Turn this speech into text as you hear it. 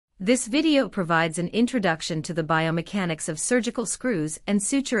This video provides an introduction to the biomechanics of surgical screws and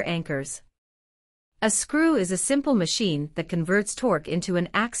suture anchors. A screw is a simple machine that converts torque into an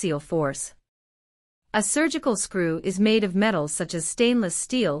axial force. A surgical screw is made of metals such as stainless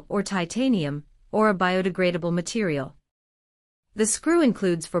steel or titanium, or a biodegradable material. The screw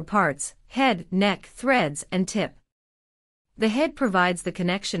includes four parts: head, neck, threads, and tip. The head provides the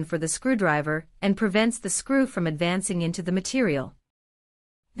connection for the screwdriver and prevents the screw from advancing into the material.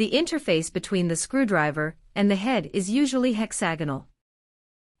 The interface between the screwdriver and the head is usually hexagonal.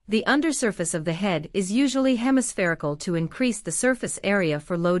 The undersurface of the head is usually hemispherical to increase the surface area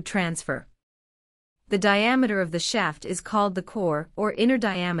for load transfer. The diameter of the shaft is called the core or inner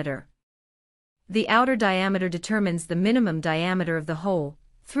diameter. The outer diameter determines the minimum diameter of the hole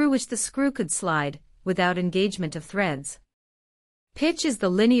through which the screw could slide without engagement of threads. Pitch is the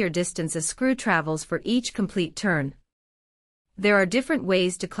linear distance a screw travels for each complete turn. There are different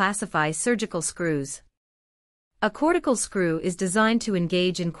ways to classify surgical screws. A cortical screw is designed to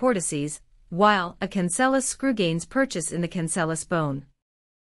engage in cortices, while a cancellous screw gains purchase in the cancellous bone.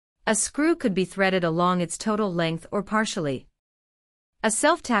 A screw could be threaded along its total length or partially. A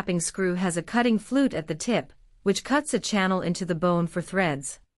self-tapping screw has a cutting flute at the tip, which cuts a channel into the bone for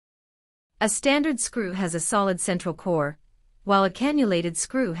threads. A standard screw has a solid central core, while a cannulated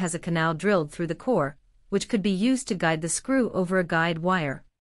screw has a canal drilled through the core, which could be used to guide the screw over a guide wire.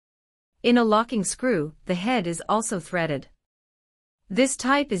 In a locking screw, the head is also threaded. This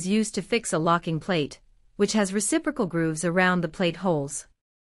type is used to fix a locking plate, which has reciprocal grooves around the plate holes.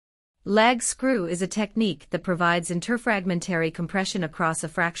 Lag screw is a technique that provides interfragmentary compression across a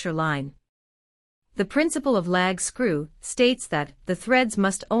fracture line. The principle of lag screw states that the threads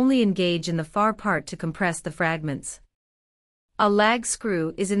must only engage in the far part to compress the fragments. A lag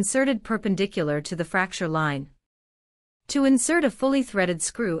screw is inserted perpendicular to the fracture line. To insert a fully threaded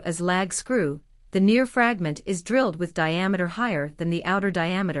screw as lag screw, the near fragment is drilled with diameter higher than the outer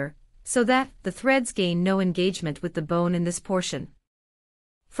diameter, so that the threads gain no engagement with the bone in this portion.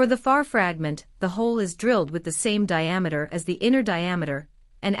 For the far fragment, the hole is drilled with the same diameter as the inner diameter,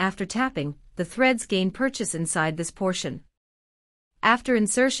 and after tapping, the threads gain purchase inside this portion. After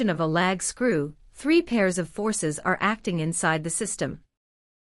insertion of a lag screw, three pairs of forces are acting inside the system.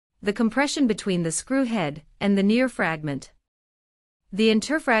 The compression between the screw head and the near fragment. The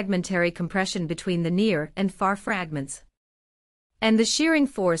interfragmentary compression between the near and far fragments. And the shearing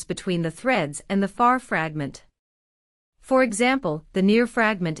force between the threads and the far fragment. For example, the near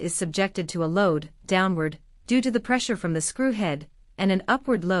fragment is subjected to a load, downward, due to the pressure from the screw head, and an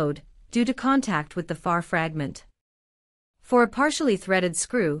upward load, due to contact with the far fragment. For a partially threaded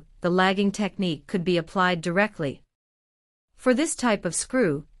screw, the lagging technique could be applied directly. For this type of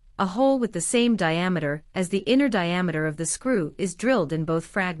screw, a hole with the same diameter as the inner diameter of the screw is drilled in both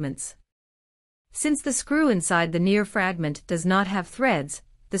fragments. Since the screw inside the near fragment does not have threads,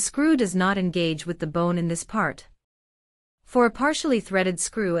 the screw does not engage with the bone in this part. For a partially threaded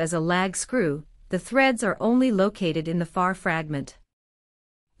screw as a lag screw, the threads are only located in the far fragment.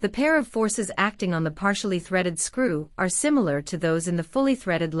 The pair of forces acting on the partially threaded screw are similar to those in the fully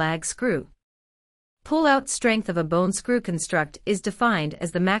threaded lag screw. Pull-out strength of a bone screw construct is defined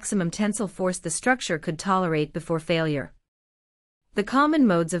as the maximum tensile force the structure could tolerate before failure. The common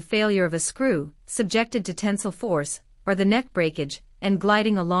modes of failure of a screw, subjected to tensile force, are the neck breakage and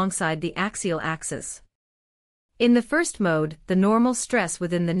gliding alongside the axial axis. In the first mode, the normal stress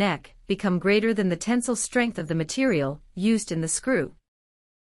within the neck become greater than the tensile strength of the material used in the screw.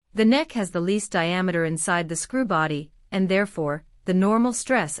 The neck has the least diameter inside the screw body, and therefore, the normal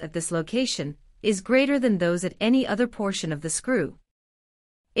stress at this location is greater than those at any other portion of the screw.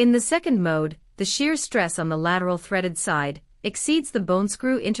 In the second mode, the shear stress on the lateral threaded side exceeds the bone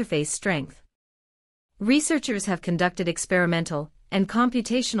screw interface strength. Researchers have conducted experimental and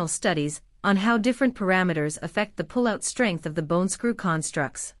computational studies on how different parameters affect the pull-out strength of the bone screw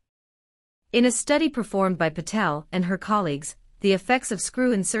constructs. In a study performed by Patel and her colleagues, the effects of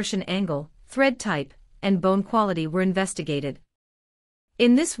screw insertion angle, thread type, and bone quality were investigated.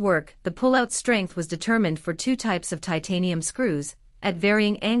 In this work, the pull-out strength was determined for two types of titanium screws, at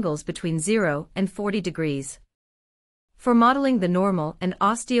varying angles between 0 and 40 degrees. For modeling the normal and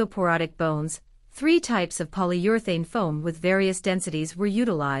osteoporotic bones, three types of polyurethane foam with various densities were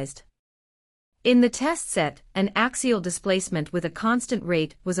utilized. In the test set, an axial displacement with a constant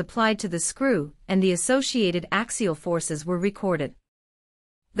rate was applied to the screw, and the associated axial forces were recorded.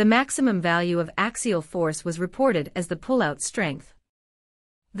 The maximum value of axial force was reported as the pull-out strength.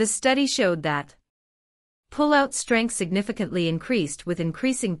 The study showed that pull-out strength significantly increased with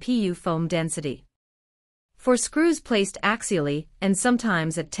increasing PU foam density. For screws placed axially, and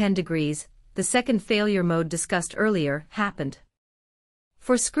sometimes at 10 degrees, the second failure mode discussed earlier happened.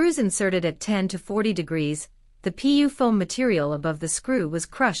 For screws inserted at 10 to 40 degrees, the PU foam material above the screw was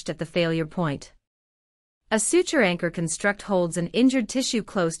crushed at the failure point. A suture anchor construct holds an injured tissue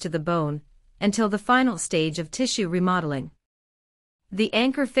close to the bone, until the final stage of tissue remodeling. The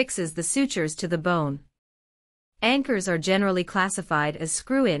anchor fixes the sutures to the bone. Anchors are generally classified as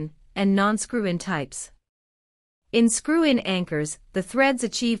screw-in and non-screw-in types. In screw-in anchors, the threads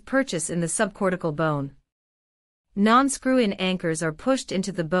achieve purchase in the subcortical bone. Non-screw-in anchors are pushed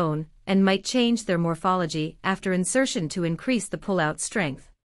into the bone and might change their morphology after insertion to increase the pull-out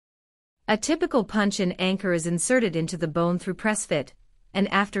strength. A typical punch-in anchor is inserted into the bone through press fit, and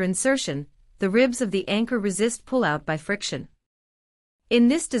after insertion, the ribs of the anchor resist pull-out by friction. In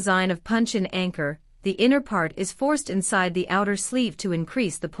this design of punch-in anchor, the inner part is forced inside the outer sleeve to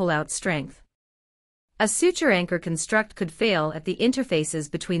increase the pull-out strength. A suture anchor construct could fail at the interfaces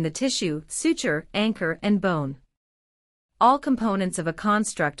between the tissue, suture, anchor, and bone. All components of a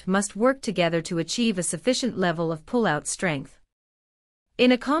construct must work together to achieve a sufficient level of pull-out strength.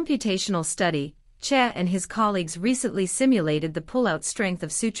 In a computational study, Che and his colleagues recently simulated the pull-out strength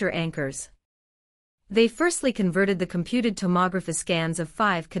of suture anchors. They firstly converted the computed tomography scans of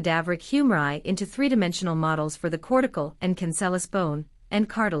 5 cadaveric humeri into three-dimensional models for the cortical and cancellous bone and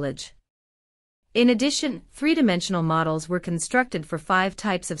cartilage. In addition, three-dimensional models were constructed for 5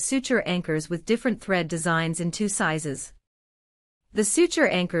 types of suture anchors with different thread designs in 2 sizes. The suture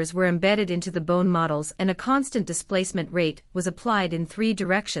anchors were embedded into the bone models and a constant displacement rate was applied in 3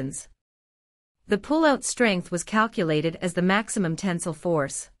 directions. The pull-out strength was calculated as the maximum tensile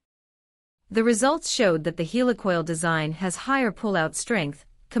force. The results showed that the helicoil design has higher pull-out strength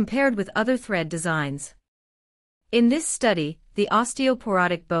compared with other thread designs. In this study, the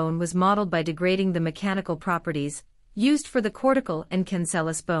osteoporotic bone was modeled by degrading the mechanical properties used for the cortical and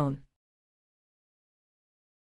cancellous bone.